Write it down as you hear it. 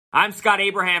I'm Scott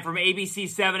Abraham from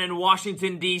ABC7 in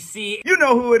Washington, D.C. You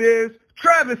know who it is.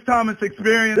 Travis Thomas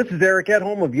Experience. This is Eric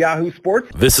Edholm of Yahoo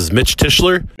Sports. This is Mitch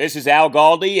Tischler. This is Al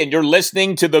Galdi, and you're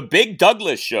listening to The Big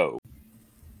Douglas Show.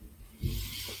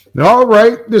 All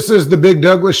right, this is The Big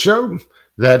Douglas Show.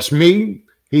 That's me.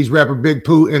 He's rapper Big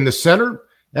Pooh in the center.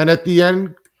 And at the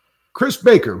end, Chris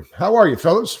Baker. How are you,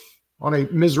 fellas? On a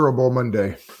miserable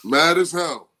Monday. Mad as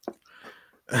hell.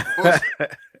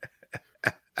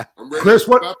 Chris,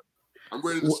 what? I'm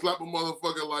ready to slap a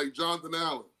motherfucker like Jonathan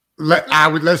Allen.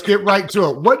 Let's get right to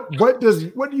it. What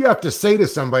do you have to say to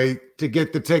somebody to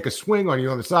get to take a swing on you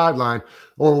on the sideline,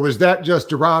 or was that just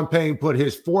Deron Payne put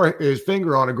his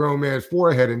finger on a grown man's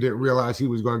forehead and didn't realize he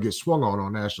was going to get swung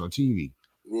on national TV?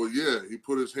 Well, yeah, he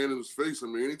put his hand in his face. I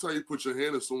mean, anytime you put your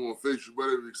hand in someone's face, you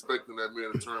better be expecting that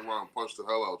man to turn around and punch the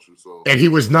hell out you. So, and he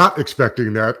was not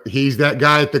expecting that. He's that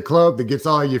guy at the club that gets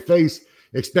all in your face,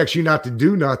 expects you not to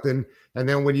do nothing, and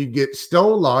then when you get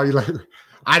stonewalled, you're like,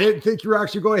 I didn't think you were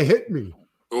actually going to hit me.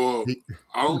 I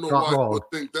don't know why he would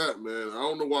think that, man. I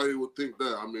don't know why he would think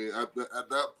that. I mean, at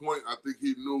that point, I think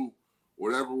he knew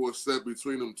whatever was said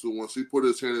between them two. Once he put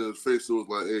his hand in his face, it was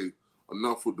like, hey,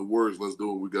 enough with the words. Let's do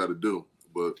what we got to do.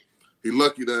 But he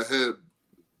lucky that head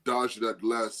dodged it at the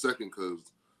last second because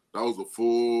that was a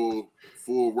full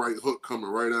right hook coming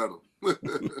right at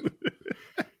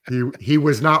him. He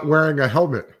was not wearing a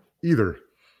helmet either.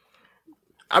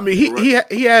 I mean,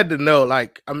 he had to know.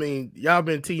 Like, I mean, y'all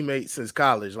been teammates since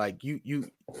college. Like,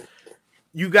 you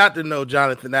got to know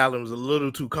Jonathan Allen was a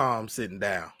little too calm sitting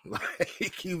down.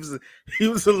 Like, he was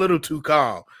a little too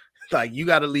calm. Like, you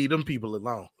got to leave them people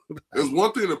alone. It's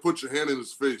one thing to put your hand in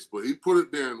his face, but he put it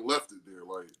there and left it there.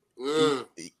 Like,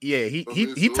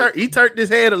 he turned his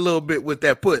head a little bit with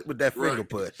that finger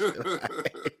push.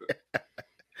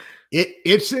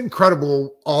 It's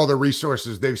incredible all the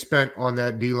resources they've spent on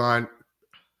that D-line.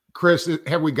 Chris,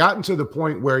 have we gotten to the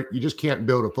point where you just can't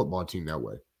build a football team that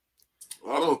way?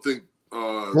 I don't think.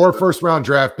 More first-round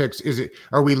draft picks.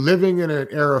 Are we living in an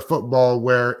era of football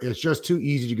where it's just too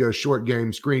easy to go short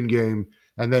game, screen game,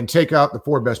 and then take out the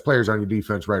four best players on your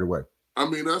defense right away? I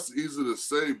mean, that's easy to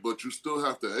say, but you still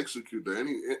have to execute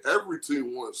that. Every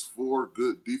team wants four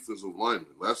good defensive linemen.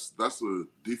 That's a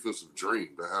defensive dream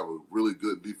to have a really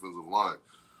good defensive line.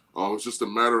 It's just a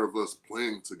matter of us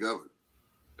playing together.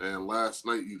 And last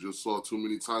night, you just saw too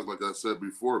many times, like I said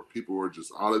before, people were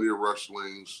just out of their rush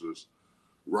lanes, just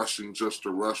rushing just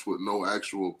to rush with no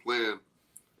actual plan.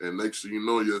 And next thing you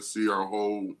know, you'll see our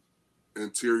whole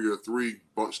interior three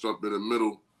bunched up in the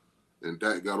middle, and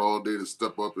Dak got all day to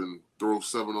step up and throw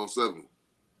 7-on-7.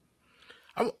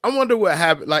 I wonder what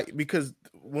happened, like, because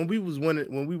when we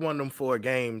won them 4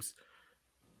 games,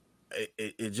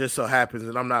 it just so happens,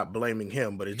 and I'm not blaming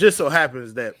him, but it just so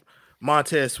happens that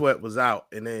Montez Sweat was out,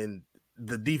 and then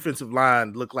the defensive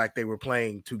line looked like they were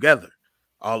playing together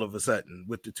all of a sudden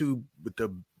with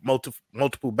the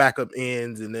multiple backup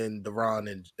ends, and then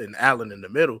Deron and Allen in the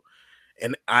middle,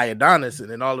 and Iodonis, and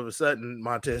then all of a sudden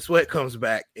Montez Sweat comes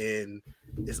back and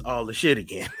it's all the shit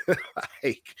again.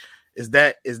 Like, is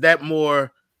that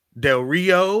more Del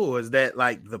Rio, or is that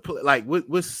like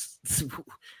what's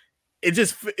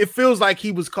it feels like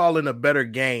he was calling a better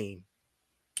game.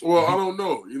 Well, I don't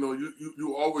know. You know,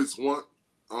 you always want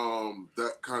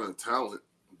that kind of talent,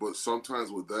 but sometimes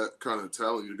with that kind of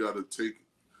talent,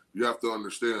 you have to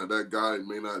understand that guy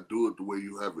may not do it the way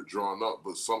you have it drawn up,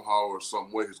 but somehow or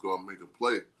some way he's going to make a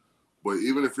play. But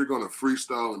even if you're going to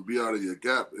freestyle and be out of your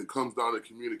gap, it comes down to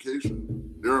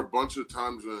communication. There are a bunch of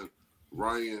times when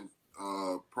Ryan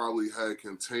probably had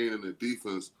contained in the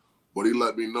defense, but he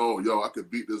let me know, I could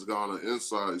beat this guy on the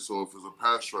inside. So if it's a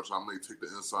pass rush, I may take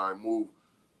the inside move.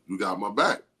 You got my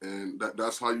back. And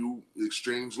that's how you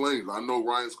exchange lanes. I know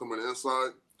Ryan's coming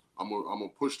inside. I'm gonna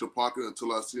push the pocket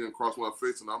until I see him cross my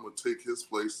face, and I'm going to take his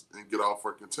place and get out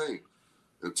for contain.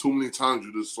 And too many times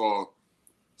you just saw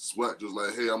Sweat just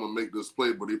like, hey, I'm going to make this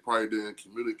play, but he probably didn't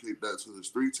communicate that to his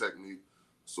 3 technique.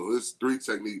 So his 3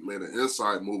 technique made an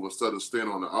inside move instead of staying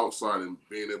on the outside and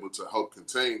being able to help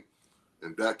contain.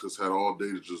 And Dak just had all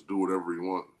day to just do whatever he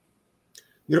wanted.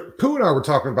 You know, Pooh and I were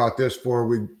talking about this before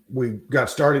we got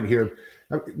started here.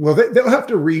 Well, they'll have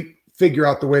to figure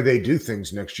out the way they do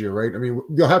things next year, right? I mean,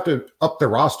 they'll have to up the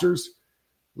rosters.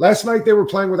 Last night they were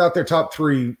playing without their top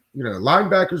 3,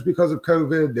 linebackers because of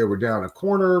COVID. They were down a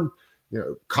corner.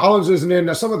 Collins isn't in.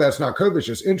 Now, some of that's not COVID, it's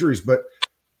just injuries, but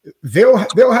they'll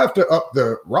have to up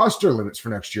the roster limits for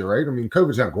next year, right? I mean,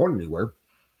 COVID's not going anywhere.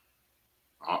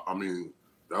 I mean,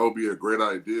 that would be a great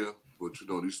idea, but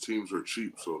these teams are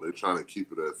cheap, so they're trying to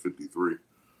keep it at 53.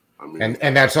 I mean,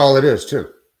 and that's all it is too.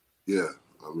 Yeah,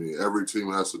 I mean, every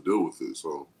team has to deal with it.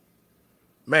 So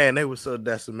Man, they were so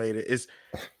decimated.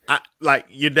 Like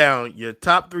you're down your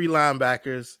top 3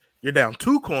 linebackers, you're down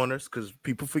 2 corners because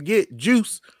people forget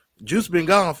Juice. Juice been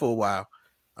gone for a while.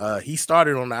 He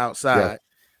started on the outside.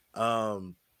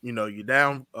 You're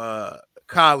down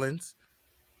Collins,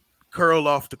 curl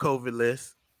off the COVID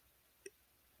list.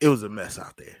 It was a mess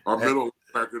out there. Our middle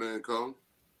linebacker didn't come.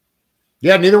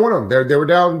 Yeah, neither one of them. They were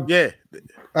down. Yeah,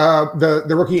 the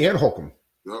rookie and Holcomb,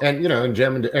 Yep. and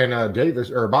Jim and Davis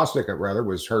or Bostic rather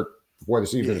was hurt before the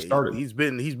season started. He's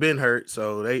been hurt,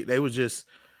 so they was just,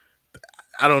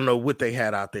 I don't know what they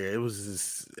had out there. It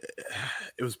was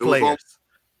players. Was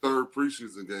third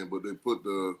preseason game, but they put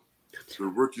the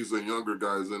rookies and younger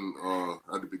guys in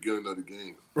at the beginning of the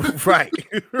game.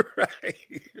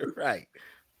 right.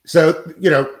 So,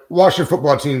 Washington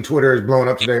football team Twitter is blowing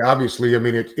up today. Obviously, I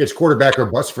mean, it's quarterback or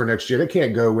bust for next year. They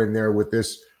can't go in there with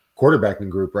this quarterbacking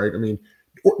group, right? I mean,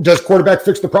 does quarterback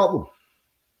fix the problem?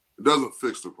 It doesn't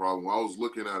fix the problem. I was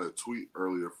looking at a tweet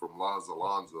earlier from Laz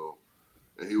Alonso,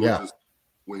 and he was just,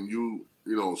 when you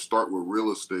start with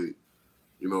real estate,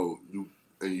 you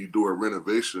do a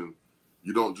renovation,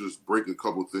 you don't just break a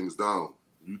couple things down.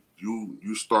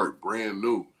 You start brand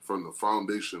new from the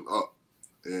foundation up.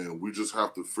 And we just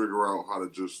have to figure out how to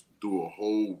just do a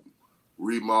whole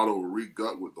remodel,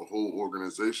 regut with the whole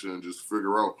organization and just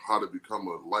figure out how to become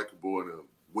a likable and a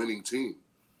winning team.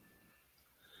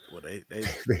 Well,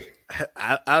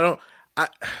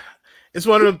 it's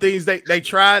one of them things they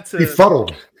tried to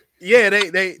befuddled. Yeah,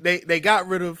 they got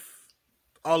rid of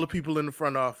all the people in the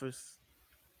front office.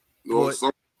 No,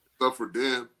 except for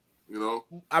Dan,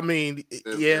 I mean,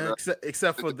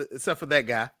 except for that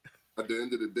guy. At the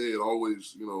end of the day, it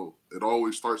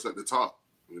always starts at the top.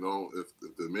 If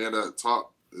the man at the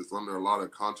top is under a lot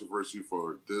of controversy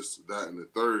for this, that, and the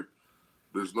third,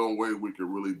 there's no way we could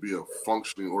really be a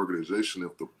functioning organization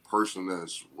if the person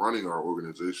that's running our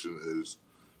organization is,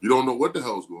 you don't know what the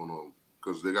hell's going on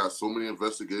because they got so many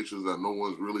investigations that no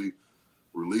one's really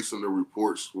releasing the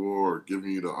reports for or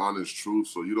giving you the honest truth,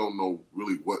 so you don't know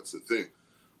really what to think.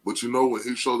 But when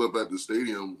he showed up at the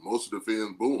stadium, most of the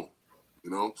fans boo him.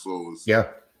 So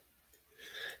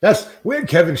it's, we had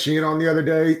Kevin Sheehan on the other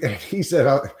day, and he said,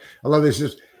 I love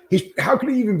this. How could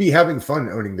he even be having fun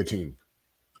owning the team?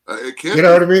 It can't. You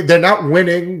know what I mean? They're not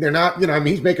winning. They're not.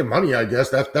 He's making money. I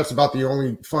guess that's about the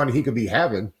only fun he could be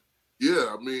having.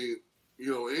 Yeah, I mean,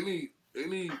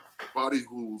 anybody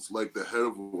who's like the head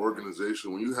of an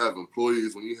organization, when you have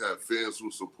employees, when you have fans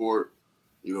who support,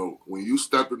 when you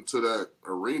step into that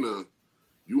arena,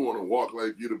 you want to walk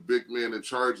like you're the big man in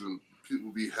charge and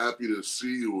people be happy to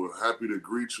see you or happy to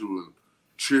greet you and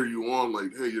cheer you on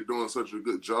like, hey, you're doing such a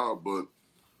good job. But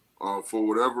for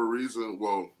whatever reason,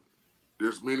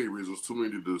 there's many reasons, too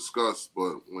many to discuss.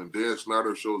 But when Dan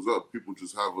Snyder shows up, people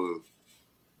just have a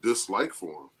dislike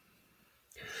for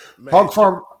him. Hog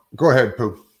Farm, go ahead,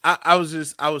 Pooh. I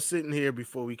was sitting here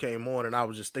before we came on, and I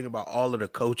was just thinking about all of the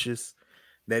coaches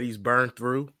that he's burned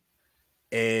through.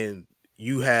 And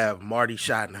you have Marty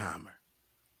Schottenheimer,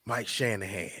 Mike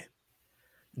Shanahan,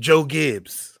 Joe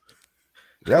Gibbs,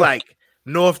 like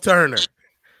North Turner,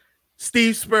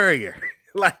 Steve Spurrier.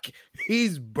 Like,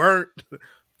 he's burnt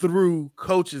through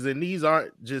coaches, and these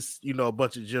aren't just, a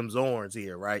bunch of Jim Zorns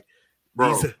here, right?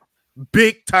 Bro, these are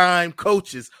big time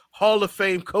coaches, Hall of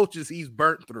Fame coaches he's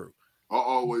burnt through. I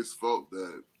always felt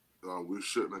that we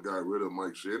shouldn't have got rid of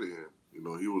Mike Shanahan.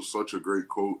 He was such a great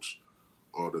coach.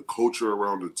 The culture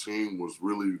around the team was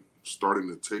really starting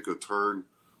to take a turn.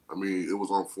 I mean, it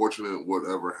was unfortunate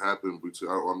whatever happened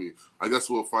between. I guess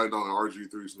we'll find out in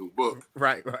RG3's new book.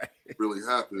 Right. It really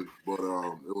happened, but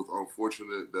it was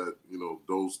unfortunate that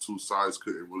those two sides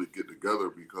couldn't really get together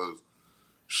because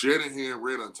Shanahan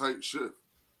ran a tight ship.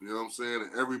 You know what I'm saying?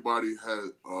 And everybody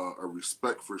had a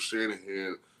respect for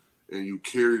Shanahan, and you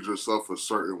carried yourself a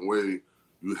certain way.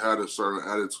 You had a certain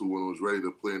attitude when it was ready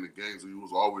to play in the games, and he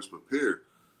was always prepared.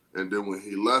 And then when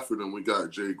he left it and we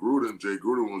got Jay Gruden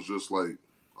was just like,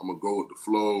 I'm going to go with the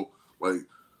flow. Like,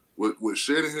 with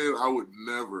Shanahan, I would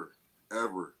never,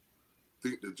 ever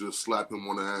think to just slap him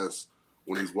on the ass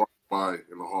when he's walking by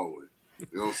in the hallway. You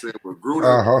know what I'm saying? But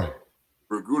Gruden,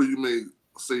 for Gruden, you may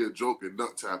say a joke and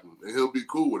nut tap him, and he'll be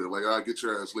cool with it. Like, I'll get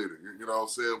your ass later. You know what I'm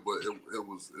saying? But it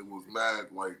was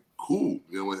mad, like, cool.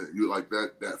 You like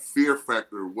that fear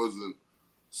factor wasn't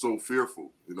so fearful.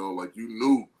 Like, you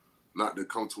knew not to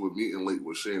come to a meeting late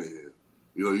with Shanahan.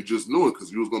 You just knew it because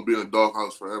you was going to be in a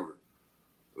doghouse forever.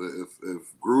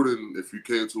 If you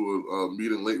came to a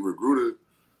meeting late with Gruden,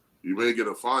 you may get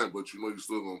a fine, but you're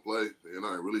still going to play. It's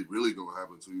not really, really going to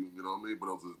happen to you. You know what I mean? But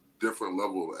it was a different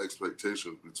level of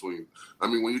expectations between.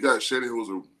 When you got Shanahan, who was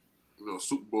a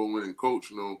Super Bowl winning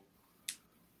coach,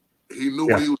 he knew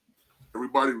what he was.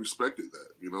 Everybody respected that,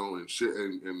 you know, and shit.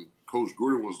 And Coach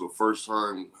Gruden was the first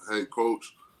time head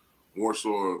coach, more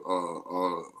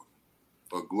so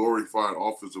a glorified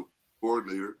offensive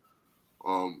coordinator.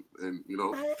 And you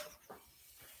know,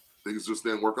 things just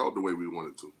didn't work out the way we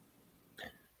wanted to.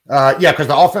 Yeah, because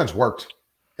the offense worked.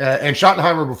 And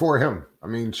Schottenheimer before him. I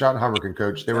mean, Schottenheimer can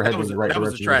coach. They were heading in the right direction.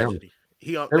 That was a tragedy.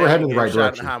 They were heading in the right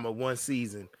direction. Schottenheimer one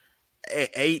season,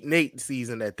 8-8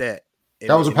 season at that.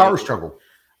 That was a power struggle.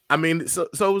 I mean, so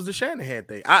it was the Shanahan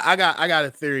thing. I got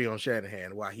a theory on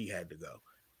Shanahan why he had to go.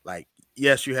 Like,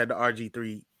 yes, you had the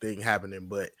RG3 thing happening,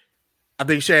 but I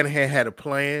think Shanahan had a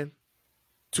plan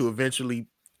to eventually,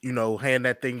 you know, hand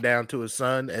that thing down to his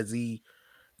son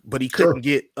but he couldn't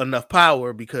get enough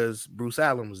power because Bruce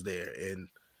Allen was there, and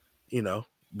you know,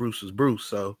 Bruce was Bruce.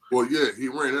 So, well, yeah, he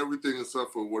ran everything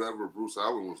except for whatever Bruce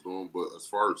Allen was doing. But as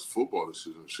far as football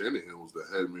decisions, Shanahan was the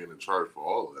head man in charge for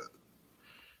all of that.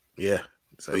 Yeah,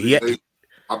 so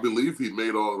I believe he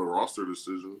made all the roster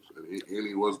decisions, and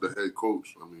he was the head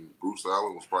coach. I mean, Bruce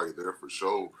Allen was probably there for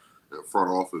show and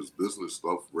front office business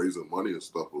stuff, raising money and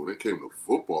stuff. But when it came to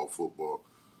football,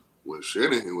 when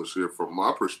Shanahan was here, from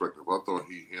my perspective, I thought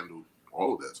he handled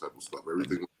all of that type of stuff.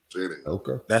 Everything was Shanahan.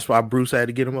 Okay. That's why Bruce had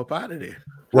to get him up out of there.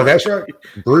 Well, that's right.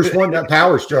 Bruce won that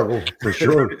power struggle for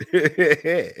sure.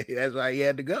 That's why he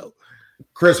had to go.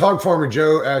 Chris, Hog Farmer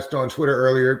Joe asked on Twitter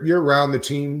earlier, you're around the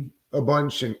team a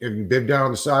bunch and bib down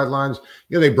on the sidelines.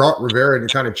 You know, they brought Rivera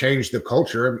to kind of change the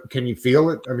culture. Can you feel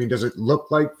it? I mean, does it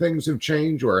look like things have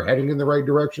changed or are heading in the right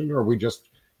direction, or are we just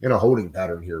in a holding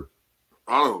pattern here?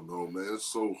 I don't know, man. It's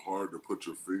so hard to put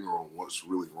your finger on what's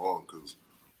really wrong because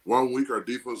 1 week our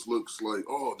defense looks like,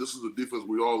 oh, this is the defense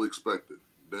we all expected.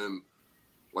 Then,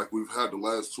 like we've had the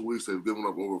last 2 weeks, they've given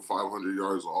up over 500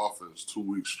 yards of offense 2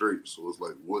 weeks straight. So it's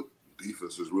like, what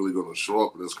defense is really going to show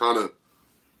up? And it's kind of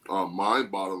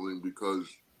mind-boggling because,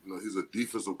 you know, he's a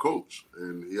defensive coach.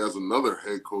 And he has another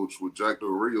head coach with Jack Del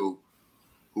Rio,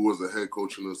 who was the head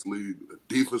coach in this league,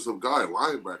 a defensive guy,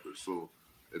 linebacker. So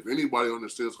if anybody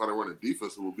understands how to run a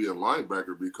defense, it will be a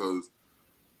linebacker because,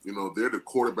 you know, they're the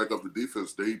quarterback of the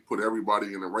defense. They put everybody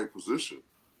in the right position.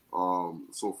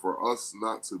 So for us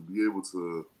not to be able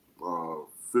to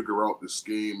figure out the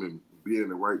scheme and be in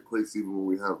the right place even when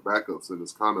we have backups, and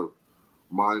it's kind of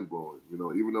mind-blowing. You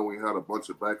know, even though we had a bunch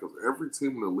of backups, every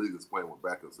team in the league is playing with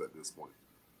backups at this point.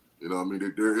 You know, I mean,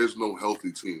 there is no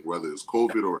healthy team, whether it's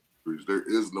COVID or injuries. There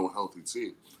is no healthy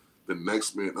team. The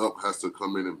next man up has to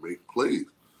come in and make plays.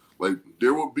 Like,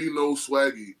 there would be no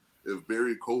Swaggy if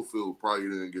Barry Cofield probably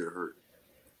didn't get hurt,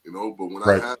 you know. But when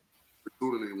I had the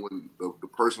opportunity, when the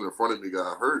person in front of me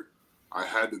got hurt, I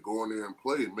had to go in there and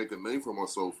play and make a name for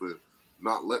myself and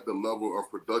not let the level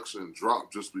of production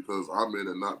drop just because I'm in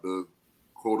and not the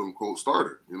quote-unquote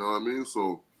starter. You know what I mean?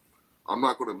 So I'm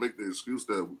not going to make the excuse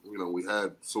that, you know, we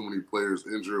had so many players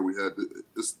injured. We had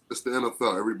it's the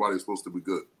NFL. Everybody's supposed to be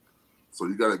good. So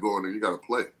you got to go in there. You got to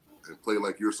play. And play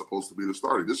like you're supposed to be the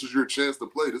starter. This is your chance to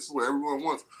play. This is what everyone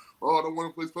wants. Oh, I don't want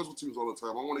to play special teams all the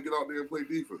time. I want to get out there and play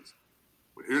defense.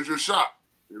 But here's your shot,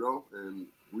 you know? And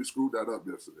we screwed that up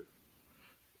yesterday.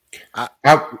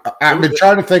 I've been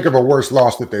trying to think of a worse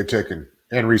loss that they've taken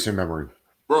in recent memory.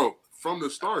 Bro, from the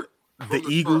start. The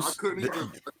Eagles. I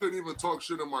couldn't even talk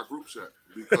shit in my group chat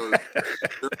because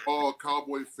they're all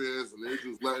Cowboy fans and they're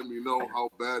just letting me know how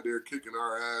bad they're kicking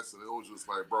our ass. And it was just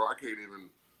like, bro, I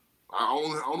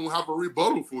don't have a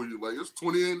rebuttal for you. Like, it's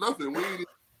 28-0. We ain't even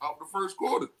out the first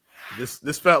quarter.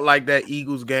 This felt like that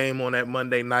Eagles game on that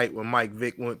Monday night when Mike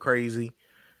Vick went crazy.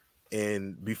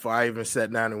 And before I even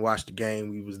sat down and watched the game,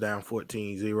 we was down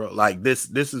 14-0. Like, this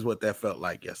is what that felt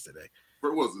like yesterday.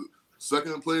 What was it?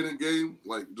 Second play in the game?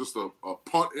 Like, just a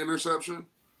punt interception?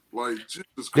 Like,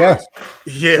 Jesus Christ.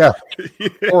 Yeah.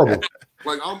 Horrible.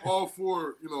 Like, I'm all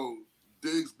for, you know,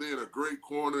 Diggs being a great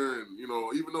corner, and, you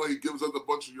know, even though he gives up a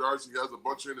bunch of yards, he has a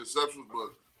bunch of interceptions,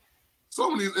 but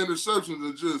some of these interceptions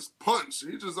are just punts.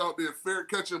 He's just out there fair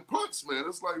catching punts, man.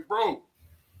 It's like, bro,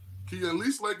 can you at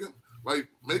least make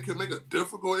him make a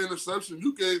difficult interception?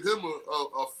 You gave him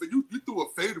you threw a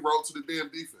fade route to the damn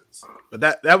defense. But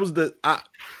that was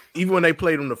even when they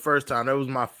played him the first time, that was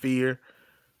my fear,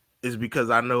 is because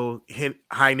I know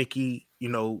Heineke, you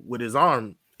know, with his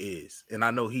arm is, and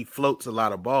I know he floats a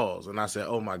lot of balls, and I said,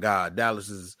 oh my God, Dallas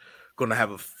is going to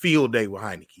have a field day with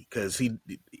Heineke because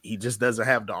he just doesn't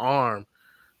have the arm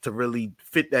to really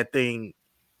fit that thing,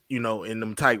 you know, in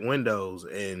them tight windows.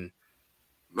 And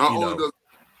not only does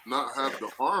not have the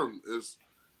arm, is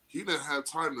he didn't have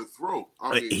time to throw.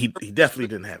 I mean, he definitely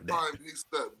didn't have that. Time he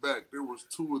stepped back, there was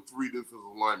 2 or 3 defensive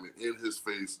linemen in his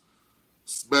face,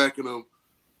 smacking him,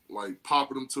 like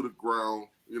popping him to the ground.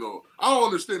 You know, I don't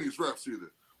understand these refs either.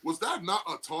 Was that not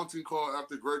a taunting call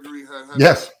after Gregory had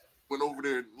Yes. went over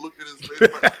there and looked at his face?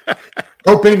 Like,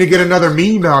 hoping to get another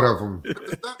meme out of him. is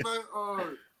that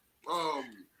not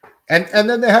And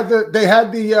then they had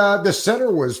the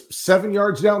center was 7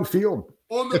 yards downfield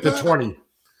on at the 20.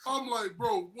 I'm like,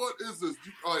 bro, what is this?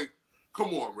 Like,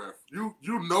 come on, ref. You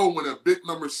know when a big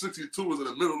number 62 is in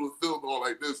the middle of the field all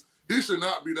like this, he should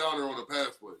not be down there on a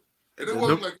pass play. And it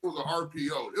wasn't like it was an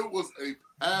RPO. It was a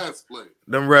pass play.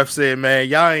 Them refs said, man,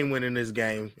 y'all ain't winning this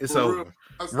game. It's over.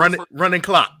 Running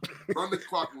clock. Run the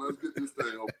clock and let's get this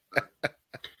thing over.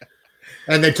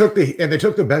 And they took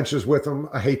the benches with them.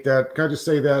 I hate that. Can I just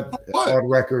say that on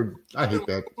record? I hate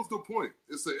that. What's the point?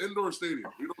 It's an indoor stadium.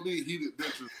 You don't need heated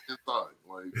benches inside.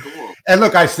 Like, come on. And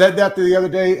look, I said that the other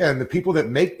day, and the people that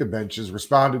make the benches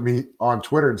responded to me on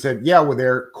Twitter and said, "Yeah, well,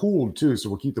 they're cooled too, so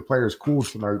we'll keep the players cool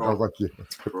tonight." I was like, "Yeah,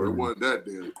 bro, it wasn't that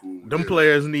damn cool." Them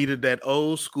players needed that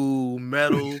old school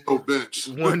metal bench,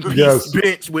 one piece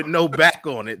bench with no back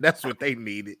on it. That's what they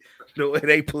needed. The way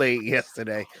they played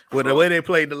yesterday, well, the way they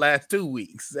played the last 2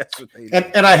 weeks, that's what they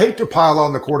did. And I hate to pile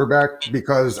on the quarterback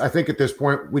because I think at this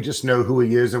point we just know who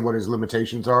he is and what his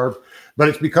limitations are. But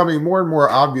it's becoming more and more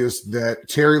obvious that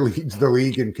Terry leads the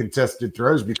league in contested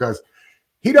throws because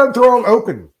he doesn't throw them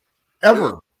open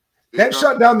ever. Yeah. That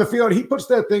shut down the field. He puts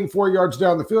that thing 4 yards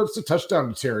down the field. It's a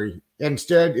touchdown to Terry.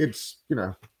 Instead, it's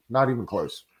not even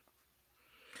close,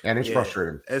 and it's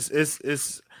frustrating.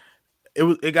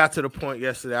 It got to the point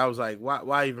yesterday. I was like,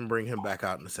 why even bring him back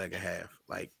out in the second half?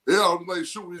 Like, yeah, I was like,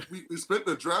 shoot, we spent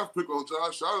the draft pick on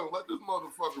Josh Allen. Let this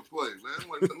motherfucker play, man.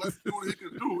 Like, let's do what he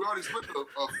can do. We already spent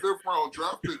a 5th round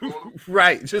draft pick on him.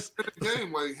 Right, just in the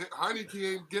game. Like,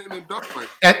 Heineke ain't getting it done. Like,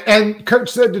 and Coach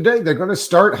said today they're going to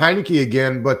start Heineke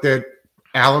again, but that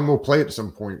Allen will play at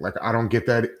some point. Like, I don't get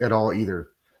that at all either.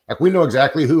 Like, we know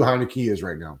exactly who Heineke is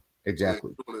right now.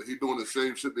 Exactly. He's doing the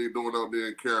same shit they're doing out there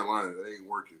in Carolina. That ain't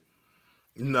working.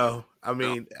 No, I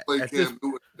mean, play Cam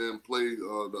Newton and play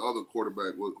the other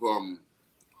quarterback with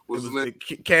what's his name?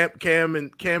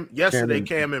 Cam yesterday.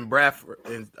 Cam and Bradford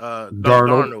and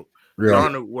Darnold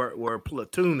were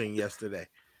platooning yesterday.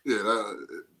 Yeah,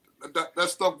 that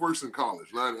stuff works in college,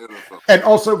 not in NFL. And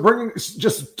also bringing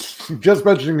just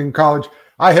mentioning in college,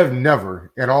 I have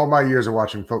never in all my years of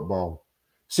watching football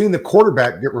seen the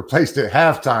quarterback get replaced at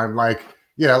halftime. Like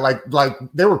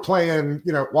they were playing,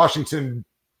 Washington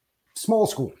small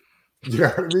school. You know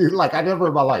what I mean? Like, I never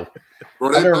in my life.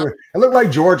 It looked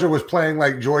like Georgia was playing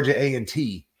like Georgia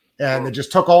A&T, and they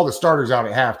just took all the starters out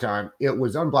at halftime. It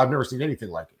was unbelievable. I've never seen anything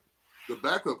like it. The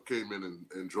backup came in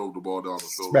and drove the ball down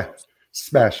the field.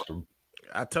 Smashed them.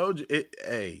 I told you it.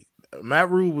 Hey, Matt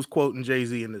Rule was quoting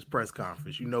Jay-Z in his press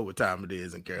conference. You know what time it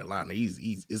is in Carolina.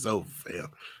 It's over for him.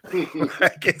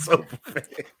 It's over for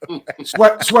him.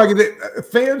 Swaggy, the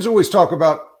fans always talk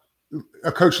about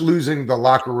a coach losing the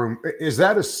locker room. Is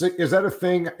that a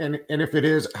thing? And if it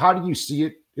is, how do you see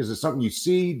it? Is it something you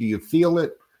see? Do you feel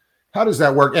it? How does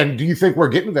that work? And do you think we're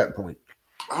getting to that point?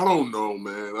 I don't know,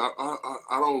 man.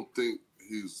 I don't think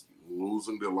he's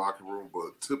losing the locker room,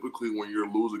 but typically when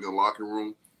you're losing a locker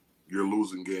room, you're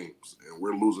losing games, and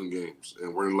we're losing games,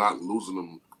 and we're not losing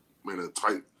them in a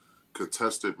tight,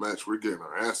 contested match. We're getting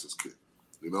our asses kicked,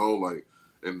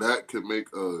 and that could make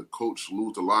a coach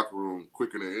lose the locker room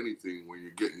quicker than anything when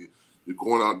you're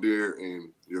going out there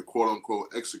and you're quote unquote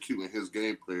executing his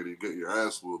game plan and you get your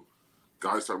ass whooped.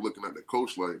 Guys start looking at the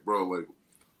coach like, bro, like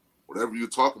whatever you're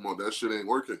talking about, that shit ain't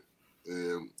working.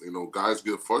 And guys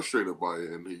get frustrated by it,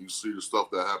 and you see the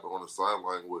stuff that happened on the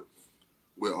sideline with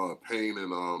Payne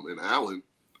and Allen,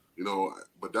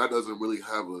 but that doesn't really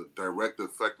have a direct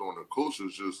effect on the coach.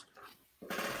 It's just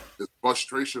it's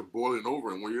frustration boiling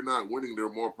over, and when you're not winning, there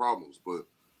are more problems. But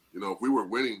if we were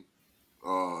winning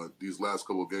these last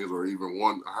couple of games, or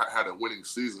even had a winning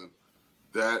season,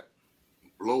 that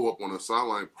blow up on the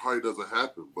sideline probably doesn't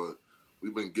happen. But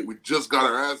we just got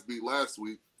our ass beat last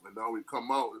week, and now we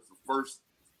come out. It's the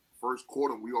first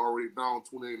quarter. We already down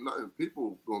 28-0.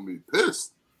 People gonna be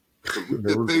pissed because we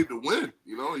get paid to win.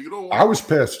 You don't. I was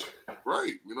pissed.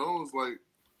 Right. It's like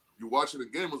you watching the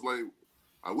game. It's like,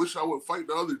 I wish I would fight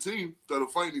the other team instead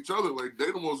of fighting each other. Like, they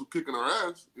the ones who kicking our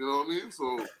ass. You know what I mean?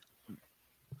 So,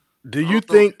 do you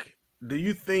think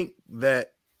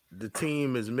that the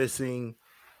team is missing,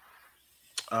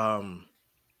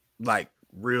 like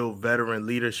real veteran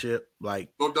leadership? Like,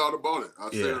 no doubt about it. I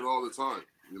say it all the time.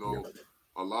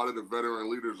 A lot of the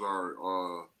veteran leaders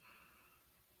are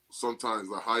sometimes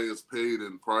the highest paid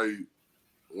and probably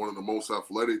one of the most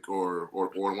athletic or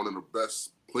one of the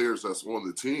best players that's on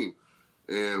the team.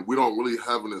 And we don't really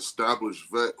have an established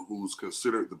vet who's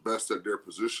considered the best at their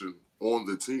position on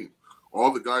the team.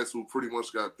 all the guys who pretty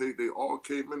much got paid, they all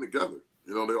came in together.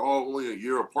 You know, they're all only a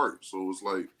year apart. So it's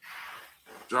like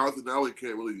Jonathan Allen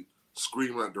can't really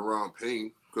scream at Deron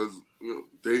Payne because, you know,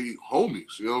 they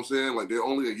homies. You know what I'm saying? Like, they're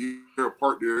only a year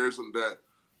apart. There isn't that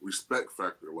respect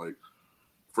factor. Like,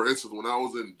 for instance, when I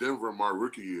was in Denver my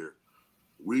rookie year,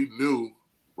 we knew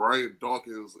Brian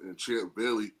Dawkins and Champ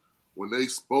Bailey, when they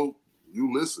spoke,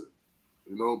 you listened.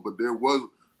 You know, but there was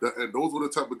that, and those were the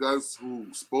type of guys who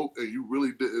spoke and you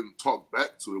really didn't talk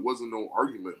back to. It wasn't no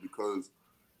argument because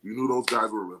you knew those guys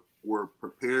were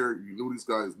prepared. You knew these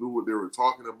guys knew what they were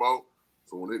talking about.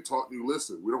 So when they talk, you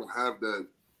listen. We don't have that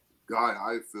guy,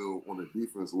 I feel, on the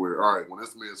defense where, all right, when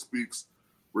this man speaks,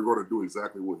 we're going to do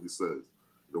exactly what he says.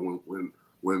 You know,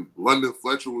 when London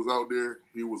Fletcher was out there,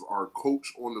 he was our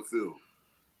coach on the field.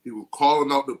 He was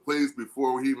calling out the plays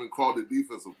before he even called the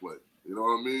defensive play. You know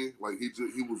what I mean? Like,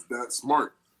 he was that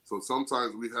smart. So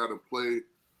sometimes we had a play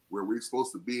where we're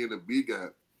supposed to be in the B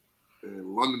gap,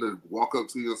 and London would walk up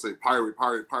to you and say, pirate,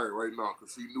 pirate, pirate right now,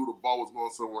 because he knew the ball was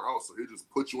going somewhere else. So he just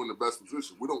put you in the best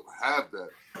position. We don't have that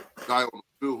guy on the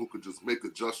field who could just make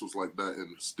adjustments like that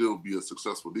and still be a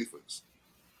successful defense.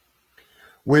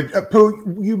 Would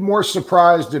Pooh, you more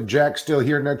surprised if Jack's still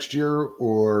here next year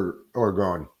or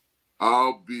gone?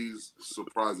 I'll be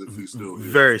surprised if he's still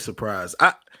here. Very surprised.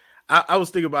 I was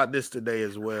thinking about this today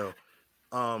as well.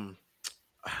 I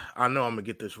know I'm gonna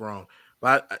get this wrong,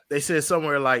 but they said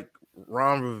somewhere like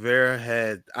Ron Rivera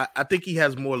had. I think he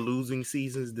has more losing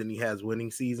seasons than he has winning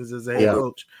seasons as a head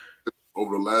coach.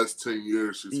 Over the last 10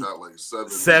 years, he's had like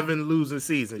seven losing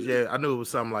seasons. Yeah, I knew it was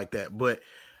something like that. But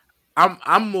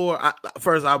I'm more.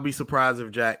 First, I'll be surprised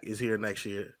if Jack is here next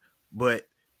year. But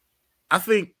I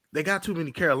think they got too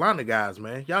many Carolina guys,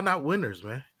 man. Y'all not winners,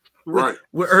 man. Right.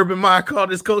 What Urban Meyer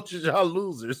called his coaches, y'all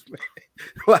losers, man.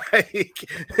 Like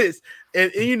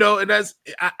and you know, and that's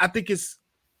I think it's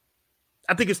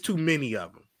too many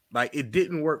of them. Like, it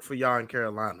didn't work for y'all in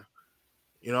Carolina.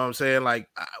 You know what I'm saying? Like,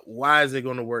 why is it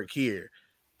going to work here?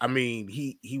 I mean,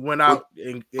 he went out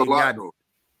and got though.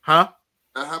 Huh?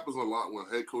 That happens a lot when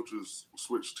head coaches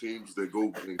switch teams. They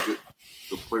go and get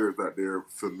the players that they're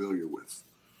familiar with,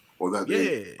 or that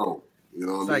they know. You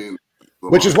know what I mean?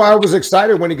 Which is why I was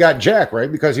excited when he got Jack,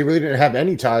 right? Because he really didn't have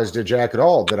any ties to Jack at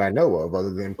all that I know of,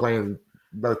 other than playing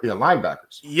both being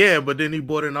linebackers. Yeah, but then he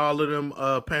brought in all of them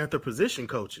Panther position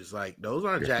coaches. Like, those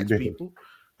aren't Jack's people.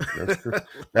 That's true.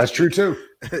 That's true too.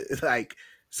 Like,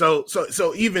 so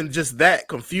even just that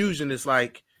confusion is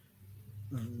like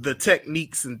the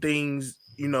techniques and things,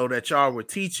 you know, that y'all were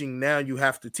teaching. Now you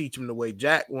have to teach them the way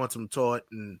Jack wants them taught,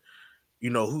 and you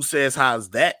know, who says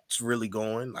how's that's really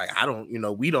going? Like, I don't, you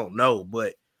know, we don't know,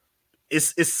 but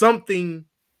it's something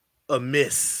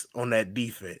amiss on that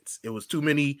defense. It was too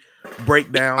many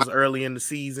breakdowns early in the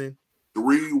season.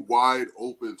 3 wide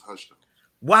open touchdowns.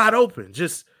 Wide open.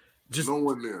 Just no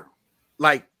one there.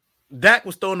 Like, Dak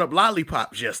was throwing up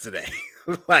lollipops yesterday.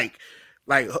 like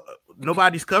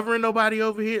nobody's covering nobody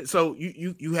over here. So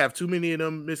you have too many of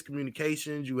them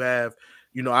miscommunications. You have,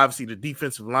 you know, obviously the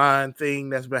defensive line thing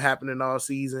that's been happening all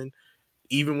season.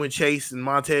 Even when Chase and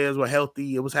Montez were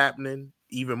healthy, it was happening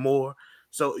even more.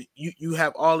 So you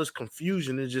have all this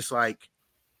confusion. It's just like,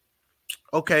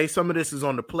 okay, some of this is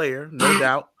on the player, no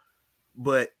doubt,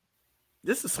 but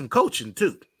this is some coaching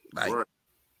too. Like, right.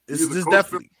 This is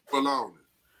definitely allowing it.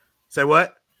 Say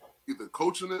what? Either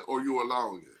coaching it or you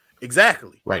allowing it.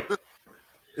 Exactly. Right.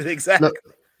 Exactly. Look,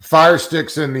 Fire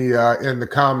Sticks in the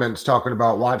comments talking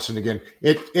about Watson again.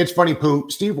 It's funny, Pooh.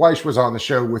 Steve Weish was on the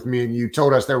show with me, and you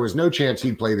told us there was no chance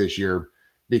he'd play this year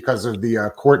because of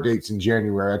the court dates in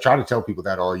January. I try to tell people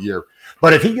that all year.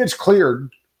 But if he gets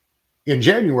cleared in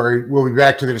January, we'll be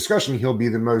back to the discussion. He'll be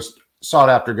the most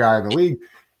sought-after guy in the league.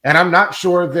 And I'm not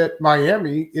sure that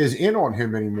Miami is in on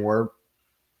him anymore.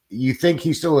 You think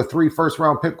he's still a 3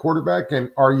 first-round pick quarterback,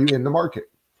 and are you in the market?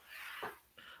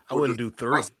 I wouldn't do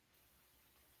 3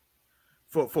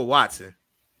 for Watson.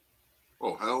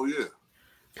 Oh, hell yeah.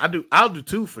 I'll do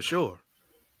 2 for sure.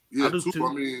 Yeah, 2.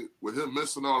 I mean, with him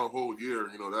missing out a whole year,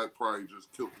 you know, that probably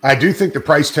just killed him. I do think the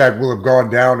price tag will have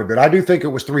gone down a bit. I do think it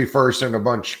was 3 firsts and a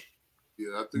bunch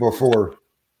I think before.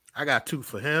 I got 2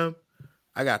 for him.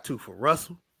 I got 2 for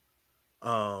Russell.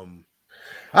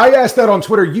 I asked that on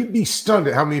Twitter. You'd be stunned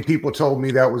at how many people told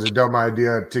me that was a dumb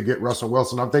idea to get Russell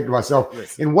Wilson. I'm thinking to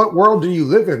myself, in what world do you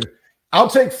live in? I'll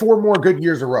take 4 more good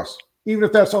years of Russ, even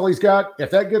if that's all he's got. If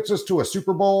that gets us to a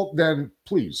Super Bowl, then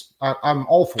please, I'm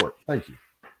all for it. Thank you.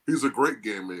 He's a great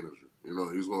game manager. You know,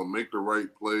 he's going to make the right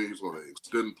plays, he's going to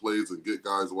extend plays and get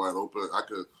guys wide open. I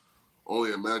could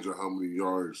only imagine how many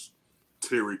yards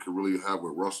Terry could really have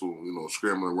with Russell,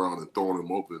 scrambling around and throwing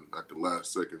him open at the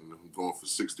last second and going for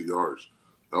 60 yards.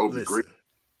 That would be great.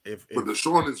 But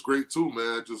Deshaun is great too,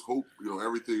 man. I just hope,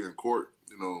 everything in court,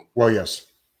 Well, yes.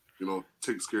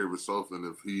 Takes care of itself. And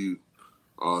if he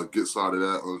gets out of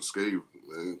that unscathed,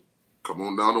 man, come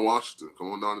on down to Washington.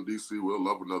 Come on down to D.C. We'll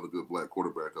love another good black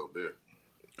quarterback out there.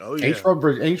 Oh, yeah. He's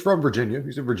from Virginia.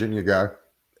 He's a Virginia guy.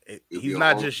 He's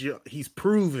not just – he's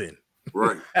proven.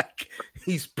 Right.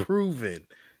 He's proven.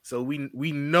 So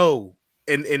we know.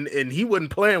 And he wasn't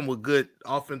playing with good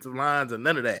offensive lines or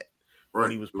none of that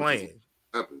when he was playing.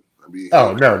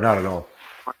 No, not at all.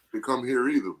 They come here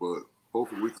either, but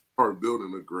hopefully we can start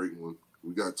building a great one.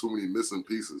 We got too many missing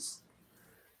pieces.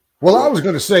 Well, I was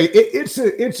going to say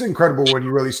it's incredible when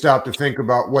you really stop to think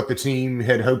about what the team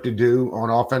had hoped to do on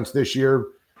offense this year.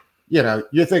 You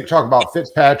talk about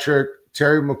Fitzpatrick,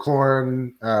 Terry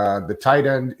McLaurin, the tight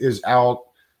end is out.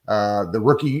 The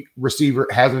rookie receiver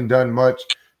hasn't done much.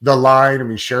 The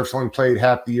line, Sheriff's only played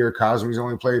half the year. Cosme's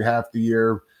only played half the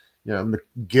year.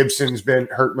 Gibson's been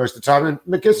hurt most of the time, and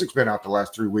McKissick's been out the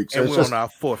last 3 weeks. So and we're on our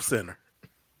fourth center.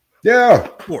 Yeah.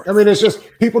 It's just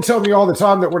people tell me all the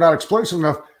time that we're not explosive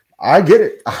enough. I get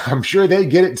it. I'm sure they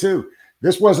get it too.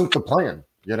 This wasn't the plan,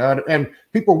 and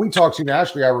people we talk to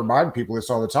nationally, I remind people this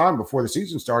all the time before the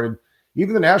season started.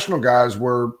 Even the national guys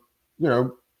were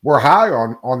high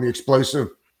on the explosive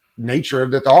nature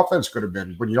that the offense could have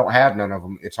been. When you don't have none of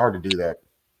them, it's hard to do that.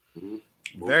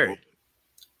 Mm-hmm. Very,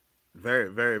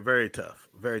 very, very, very tough.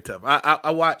 Very tough.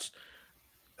 I watched.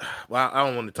 Well, I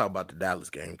don't want to talk about the Dallas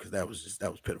game because that was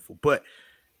pitiful. But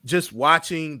just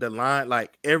watching the line,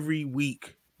 like every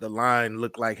week, the line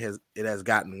looked like it has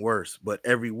gotten worse. But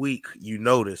every week, you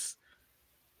notice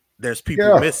there's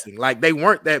people missing. Like they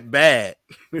weren't that bad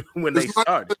when they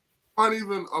started. It's not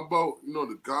even about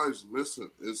the guys missing.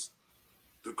 It's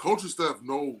the coaching staff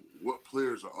know what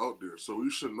players are out there, so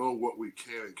we should know what we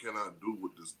can and cannot do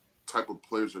with this type of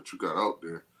players that you got out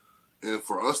there. And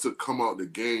for us to come out the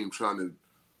game trying to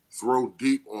throw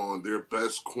deep on their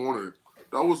best corner,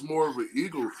 that was more of an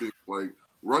ego thing. Like,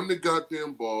 run the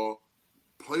goddamn ball,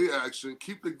 play action,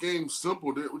 keep the game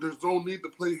simple. There's no need to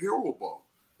play hero ball.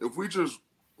 If we just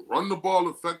run the ball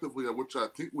effectively, which I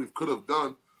think we could have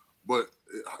done, but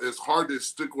it's hard to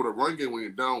stick with a run game when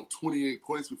you're down 28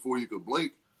 points before you could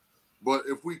blink. But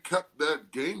if we kept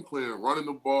that game plan, running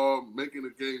the ball, making the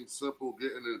game simple,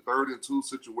 getting in 3rd and 2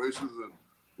 situations, and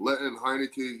letting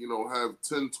Heineke, have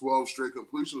 10, 12 straight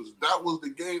completions, that was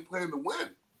the game plan to win.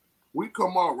 We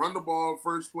come out, run the ball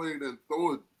first play, then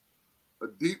throw a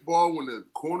deep ball when the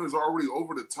corner's already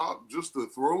over the top just to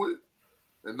throw it.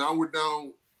 And now we're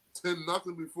down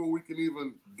 10-0 before we can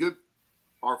even get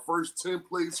our first 10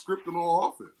 plays scripted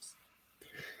on offense.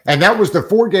 And that was the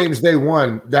 4 games they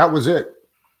won. That was it,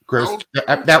 Chris.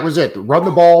 That was it. Run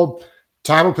the ball,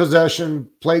 time of possession,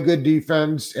 play good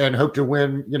defense, and hope to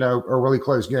win, a really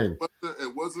close game.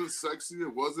 It wasn't sexy.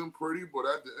 It wasn't pretty. But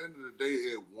at the end of the day,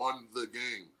 it won the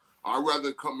game. I'd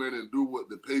rather come in and do what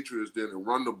the Patriots did and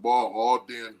run the ball all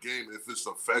damn game if it's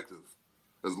effective.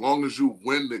 As long as you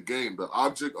win the game. The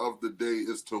object of the day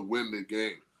is to win the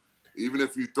game. Even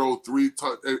if you throw 3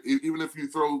 times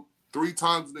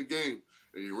in the game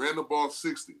and you ran the ball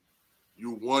 60,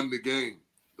 you won the game.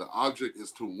 The object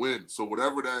is to win. So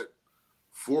whatever that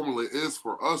formula is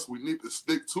for us, we need to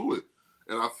stick to it.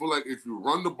 And I feel like if you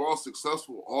run the ball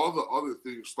successful, all the other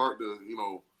things start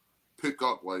to, pick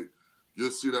up. Like,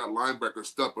 you'll see that linebacker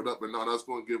step it up, and now that's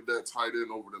going to give that tight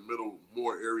end over the middle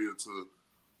more area to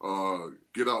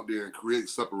get out there and create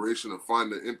separation and find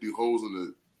the empty holes in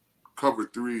the cover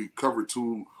 3, cover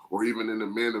 2, or even in the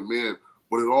man-to-man.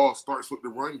 But it all starts with the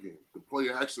run game. The play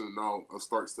action now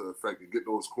starts to affect and get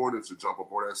those corners to jump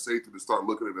up or that safety to start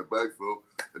looking at the backfield.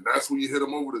 And that's when you hit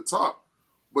them over the top.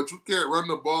 But you can't run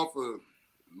the ball for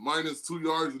 -2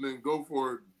 yards and then go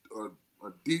for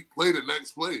a deep play the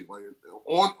next play. Like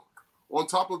on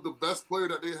top of the best player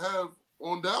that they have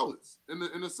on Dallas in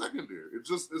the secondary.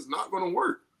 It's not going to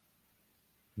work.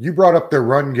 You brought up the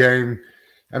run game.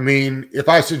 If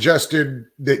I suggested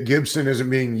that Gibson isn't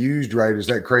being used right, is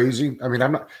that crazy?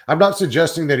 I'm not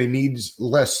suggesting that he needs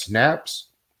less snaps.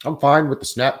 I'm fine with the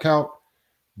snap count,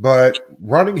 but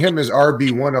running him as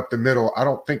RB1 up the middle, I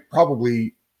don't think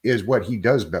probably is what he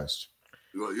does best.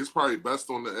 He's probably best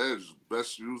on the edge,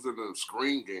 best used in the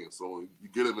screen game. So you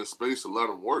get him in space and let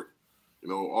him work.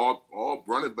 All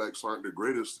running backs aren't the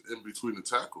greatest in between the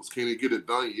tackles. Can he get it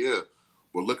done? Yeah.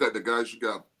 But look at the guys you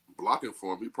got blocking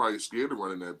for him. He probably scared of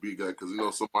running that big guy because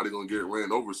somebody going to get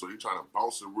ran over, so he's trying to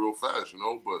bounce it real fast,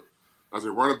 But as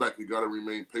a running back, you got to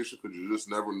remain patient because you just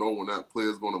never know when that play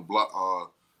is going to block,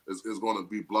 is going to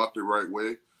be blocked the right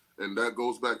way. And that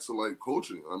goes back to like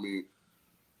coaching. I mean,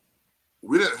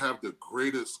 we didn't have the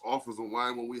greatest offensive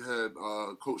line when we had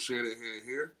Coach Shanahan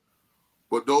here,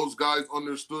 but those guys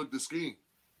understood the scheme.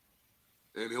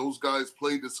 And those guys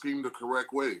played the scheme the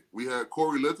correct way. We had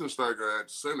Corey Lichtensteiger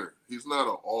at center. He's not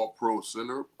an all-pro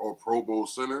center or Pro Bowl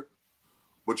center.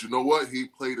 But you know what? He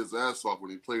played his ass off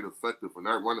when he played effective. And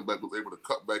that running back was able to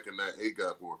cut back in that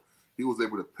A-gap, or he was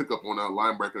able to pick up on that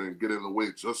linebacker and get in the way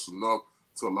just enough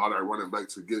to allow that running back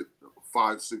to get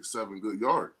 5, 6, 7 good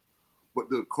yards. But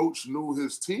the coach knew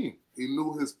his team. He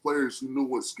knew his players. He knew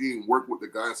what scheme worked with the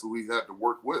guys who he had to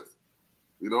work with.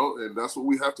 You know, and that's what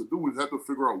we have to do. We have to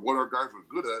figure out what our guys are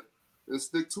good at and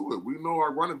stick to it. We know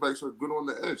our running backs are good on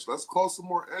the edge. Let's call some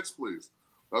more edge plays.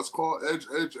 Let's call edge,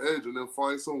 and then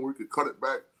find someone where we could cut it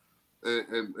back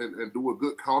and do a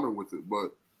good counter with it.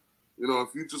 But, you know, if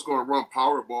you're just going to run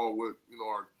power ball with, you know,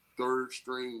 our third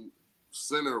string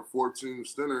center, 14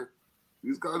 center,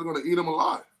 these guys are going to eat them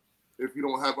alive if you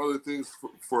don't have other things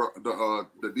for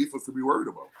the defense to be worried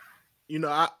about. You know,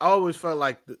 I always felt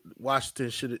like Washington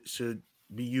should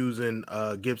be using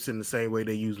Gibson the same way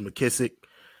they use McKissick.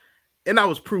 And I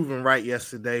was proven right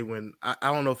yesterday when I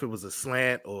don't know if it was a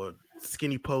slant or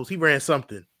skinny post. He ran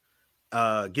something.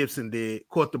 Gibson did,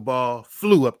 caught the ball,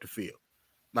 flew up the field.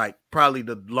 Like probably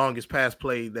the longest pass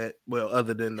play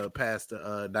other than the pass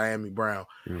to Diami Brown.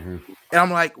 Mm-hmm. And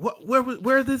I'm like,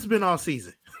 where has this been all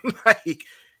season? Like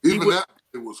that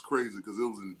it was crazy because it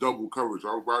was in double coverage.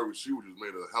 Our wide receiver just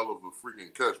made a hell of a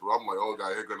freaking catch. But I'm like, oh,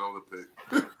 God, here goes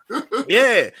another pick.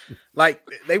 Yeah. Like,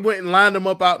 they went and lined him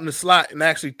up out in the slot and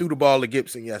actually threw the ball to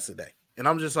Gibson yesterday. And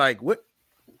I'm just like, what?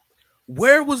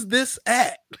 Where was this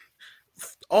at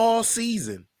all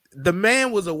season? The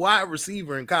man was a wide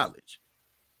receiver in college.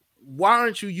 Why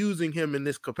aren't you using him in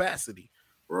this capacity?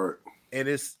 Right. And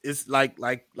it's like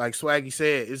Swaggy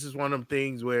said, this is one of them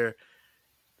things where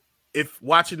if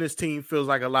watching this team feels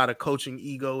like a lot of coaching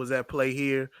ego is at play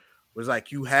here, was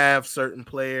like you have certain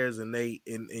players and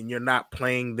you're not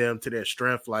playing them to their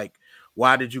strength. Like,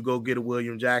 why did you go get a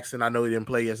William Jackson? I know he didn't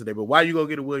play yesterday, but why you go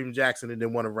get a William Jackson and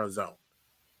didn't want to run zone?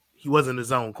 He wasn't a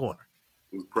zone corner.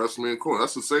 He was press man corner.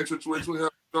 That's the same situation we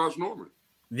have with Josh Norman.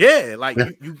 Yeah, like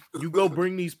you go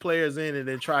bring these players in and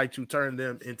then try to turn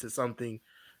them into something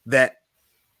that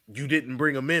you didn't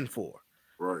bring them in for.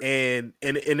 Right. And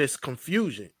it's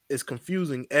confusion. It's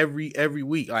confusing every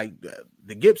week. Like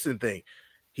the Gibson thing.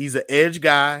 He's an edge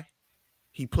guy.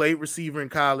 He played receiver in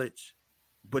college,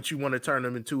 but you want to turn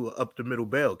him into an up the middle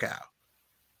bell cow.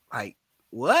 Like,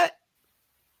 what?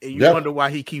 And you wonder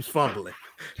why he keeps fumbling.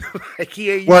 Like he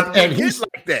ain't he's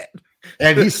like that.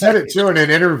 And he said it too in an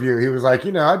interview. He was like,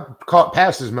 I caught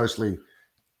passes mostly.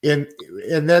 And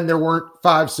then there weren't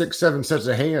 5, 6, 7 sets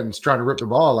of hands trying to rip the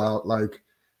ball out. Like,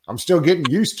 I'm still getting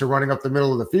used to running up the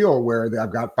middle of the field where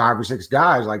I've got 5 or 6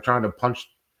 guys like trying to punch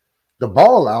the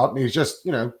ball out. And he's just,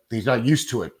 he's not used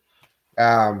to it.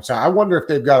 So I wonder if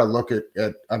they've got to look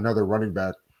at another running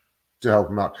back to help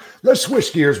him out. Let's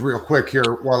switch gears real quick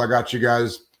here while I got you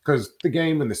guys, because the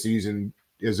game and the season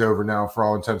is over now for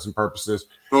all intents and purposes.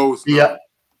 Oh, yeah.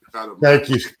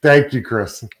 Thank you,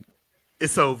 Chris.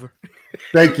 It's over.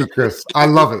 Thank you, Chris. I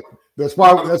love it. That's why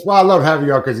I love having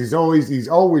y'all, because he's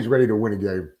always ready to win a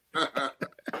game.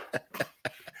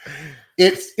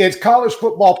 It's college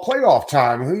football playoff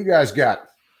time. Who you guys got?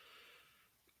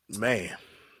 Man.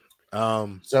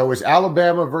 So it's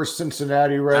Alabama versus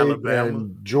Cincinnati, right? Alabama.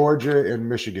 And Georgia and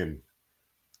Michigan.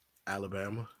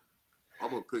 Alabama.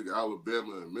 I'm gonna pick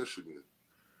Alabama and Michigan.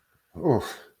 Oh,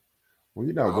 well,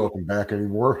 you're not welcome back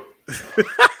anymore.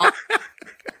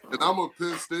 And I'm a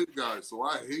Penn State guy, so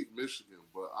I hate Michigan,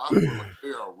 but I feel like they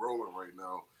are rolling right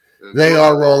now. And they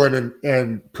are rolling,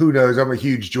 and Pooh knows I'm a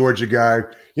huge Georgia guy.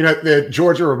 The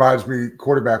Georgia reminds me,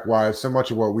 quarterback-wise, so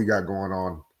much of what we got going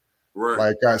on. Right.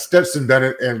 Like Stetson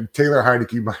Bennett and Taylor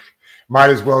Heineke might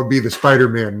as well be the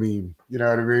Spider-Man meme. You know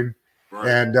what I mean?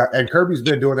 Right. And Kirby's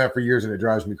been doing that for years, and it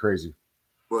drives me crazy.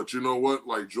 But you know what?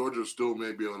 Like, Georgia still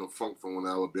may be on a funk from when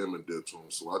Alabama did to them.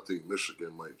 So I think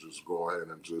Michigan might just go ahead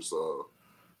and just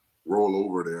roll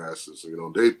over their asses.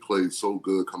 They played so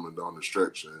good coming down the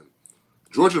stretch. And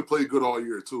Georgia played good all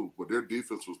year, too. But their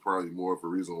defense was probably more of a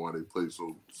reason why they played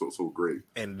so great.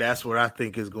 And that's what I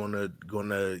think is gonna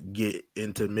get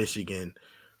into Michigan.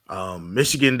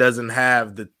 Michigan doesn't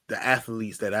have the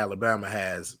athletes that Alabama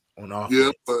has on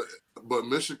offense. Yeah, but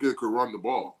Michigan could run the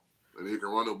ball. And they can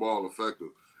run the ball effective.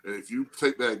 And if you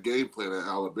take that game plan that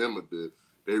Alabama did,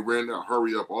 they ran that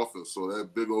hurry-up offense. So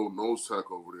that big old nose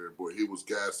tackle over there, boy, he was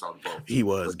gassed out of the ball. He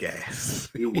was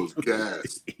gassed. He was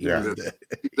gassed. Yeah.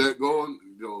 Keep that going,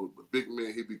 the big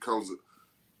man, he becomes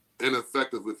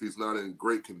ineffective if he's not in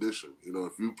great condition. You know,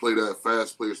 if you play that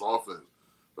fast-paced offense,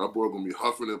 that boy gonna be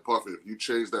huffing and puffing. If you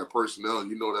change that personnel,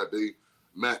 you know that they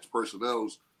match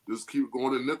personnels. Just keep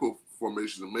going in nickel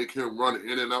formation and make him run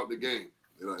in and out the game.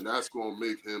 You know, and that's gonna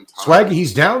make him tired. Swaggy,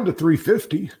 he's down to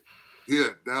 350. Yeah,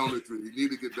 down to 3. You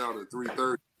need to get down to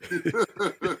 330.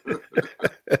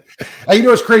 And you know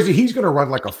what's crazy? He's going to run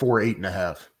like a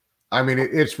 4.8.5. I mean,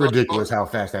 it's ridiculous how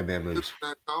fast that man moves.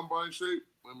 That combine shape,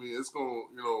 I mean, it's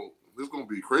gonna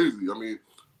be crazy. I mean,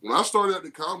 when I started at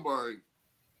the combine,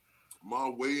 my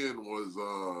weigh-in was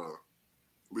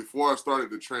before I started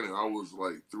the training, I was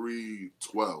like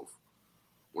 312.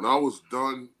 When I was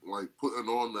done, like putting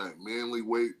on that manly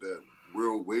weight, that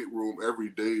real weight room every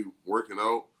day working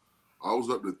out, I was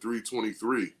up to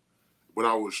 323. But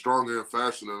I was stronger and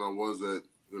faster than I was at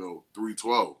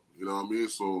 312. You know what I mean?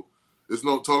 So there's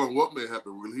no telling what may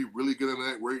happen. Will he really get in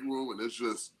that weight room and it's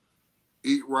just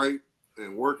eat right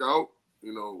and work out?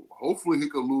 You know, hopefully he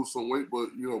could lose some weight, but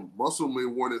muscle may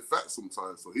want it fat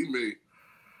sometimes. So he may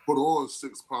put on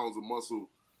 6 pounds of muscle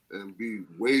and be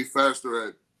way faster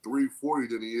at 340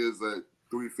 than he is at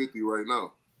 350 right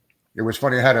now. It was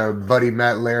funny. I had a buddy,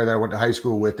 Matt Lair, that I went to high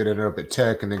school with that ended up at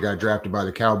Tech and then got drafted by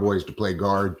the Cowboys to play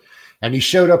guard. And he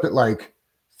showed up at like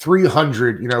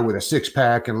 300, with a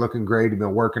six-pack and looking great. He'd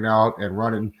been working out and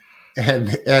running. And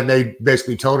they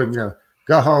basically told him,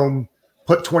 go home,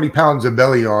 put 20 pounds of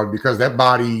belly on because that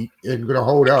body isn't going to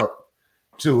hold up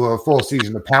to a full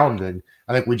season of pounding.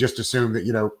 I think we just assume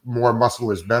that, more muscle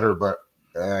is better, but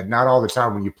not all the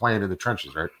time when you're playing in the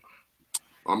trenches, right?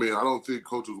 I mean, I don't think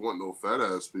coaches want no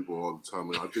fat-ass people all the time.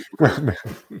 I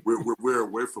think we're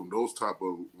away from those type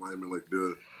of linemen, like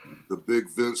the big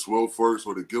Vince Wilforks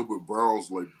or the Gilbert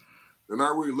Browns. Like, they're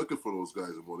not really looking for those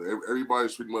guys anymore.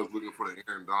 Everybody's pretty much looking for the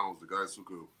Aaron Donalds, the guys who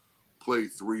can play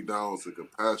 3 downs and can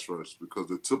pass rush, because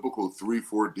the typical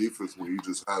 3-4 defense where you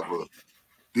just have a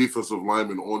defensive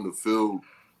lineman on the field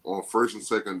on first and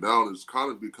second down is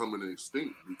kind of becoming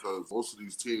extinct because most of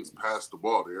these teams pass the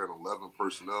ball. They're in 11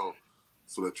 personnel,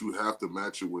 so that you have to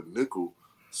match it with nickel.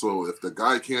 So if the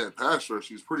guy can't pass rush,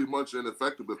 he's pretty much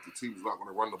ineffective if the team's not going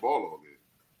to run the ball all game.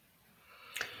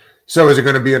 So is it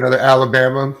going to be another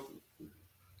Alabama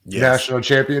national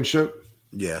championship?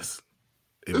 Yes.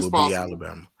 It It's will possible. be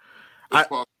Alabama. It's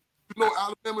possible.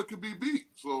 Alabama can be beat.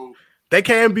 So they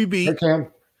can be beat. They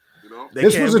can. They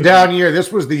This can was a be down beat. year.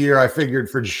 This was the year I figured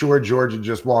for sure Georgia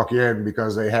just walk in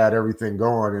because they had everything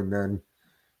going, and then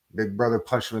Big Brother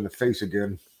punched him in the face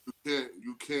again.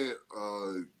 You can't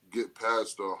get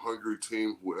past a hungry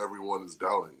team who everyone is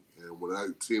doubting. And when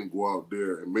that team go out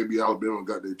there, and maybe Alabama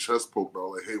got their chest poked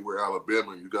out, like, hey, we're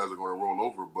Alabama, and you guys are going to roll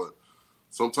over. But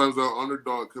sometimes that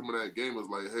underdog coming that game is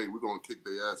like, hey, we're going to kick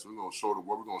their ass, and we're going to show the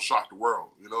world, we're going to shock the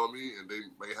world. You know what I mean? And they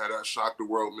may have that shock the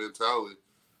world mentality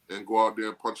and go out there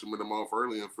and punch them in the mouth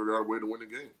early and figure out a way to win the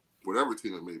game, whatever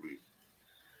team it may be.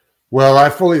 Well, I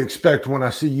fully expect when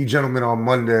I see you gentlemen on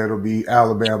Monday, it'll be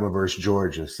Alabama versus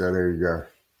Georgia. So there you go.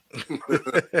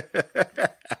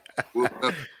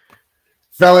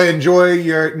 Fella, enjoy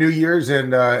your New Year's,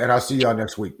 and I'll see y'all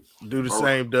next week. Do the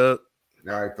same, Doug.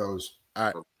 All right, fellas. All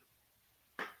right.